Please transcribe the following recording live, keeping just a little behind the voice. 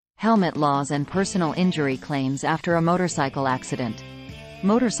Helmet laws and personal injury claims after a motorcycle accident.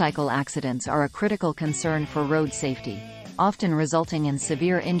 Motorcycle accidents are a critical concern for road safety, often resulting in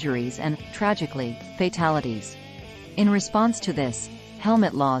severe injuries and, tragically, fatalities. In response to this,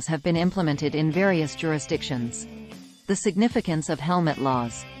 helmet laws have been implemented in various jurisdictions. The significance of helmet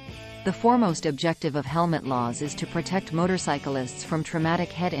laws. The foremost objective of helmet laws is to protect motorcyclists from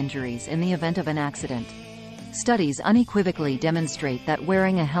traumatic head injuries in the event of an accident. Studies unequivocally demonstrate that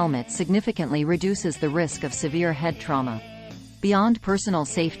wearing a helmet significantly reduces the risk of severe head trauma. Beyond personal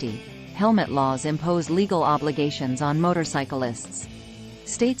safety, helmet laws impose legal obligations on motorcyclists.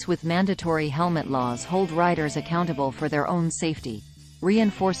 States with mandatory helmet laws hold riders accountable for their own safety,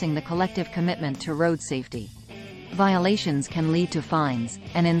 reinforcing the collective commitment to road safety. Violations can lead to fines,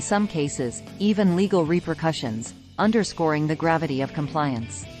 and in some cases, even legal repercussions, underscoring the gravity of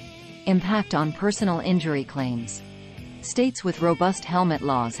compliance. Impact on personal injury claims. States with robust helmet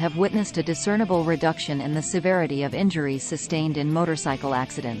laws have witnessed a discernible reduction in the severity of injuries sustained in motorcycle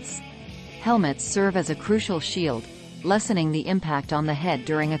accidents. Helmets serve as a crucial shield, lessening the impact on the head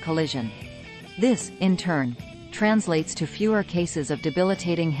during a collision. This, in turn, translates to fewer cases of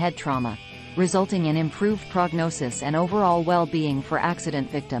debilitating head trauma, resulting in improved prognosis and overall well-being for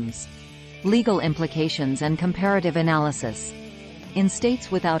accident victims. Legal implications and comparative analysis. In states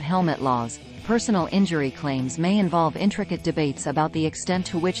without helmet laws, personal injury claims may involve intricate debates about the extent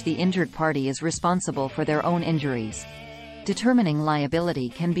to which the injured party is responsible for their own injuries. Determining liability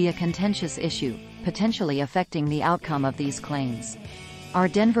can be a contentious issue, potentially affecting the outcome of these claims. Our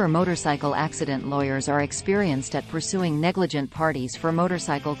Denver motorcycle accident lawyers are experienced at pursuing negligent parties for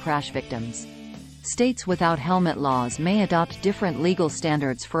motorcycle crash victims. States without helmet laws may adopt different legal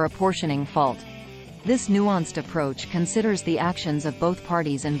standards for apportioning fault. This nuanced approach considers the actions of both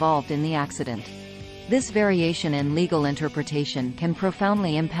parties involved in the accident. This variation in legal interpretation can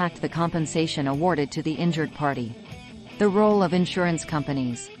profoundly impact the compensation awarded to the injured party. The role of insurance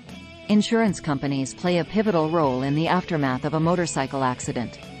companies. Insurance companies play a pivotal role in the aftermath of a motorcycle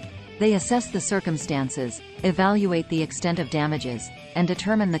accident. They assess the circumstances, evaluate the extent of damages, and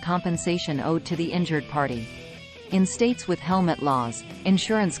determine the compensation owed to the injured party. In states with helmet laws,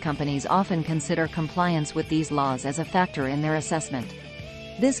 insurance companies often consider compliance with these laws as a factor in their assessment.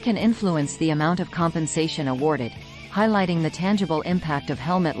 This can influence the amount of compensation awarded, highlighting the tangible impact of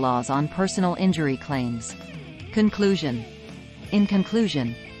helmet laws on personal injury claims. Conclusion. In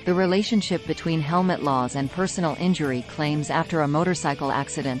conclusion, the relationship between helmet laws and personal injury claims after a motorcycle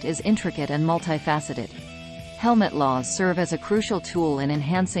accident is intricate and multifaceted. Helmet laws serve as a crucial tool in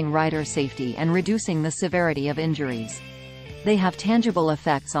enhancing rider safety and reducing the severity of injuries. They have tangible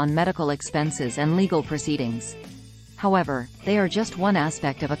effects on medical expenses and legal proceedings. However, they are just one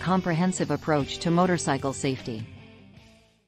aspect of a comprehensive approach to motorcycle safety.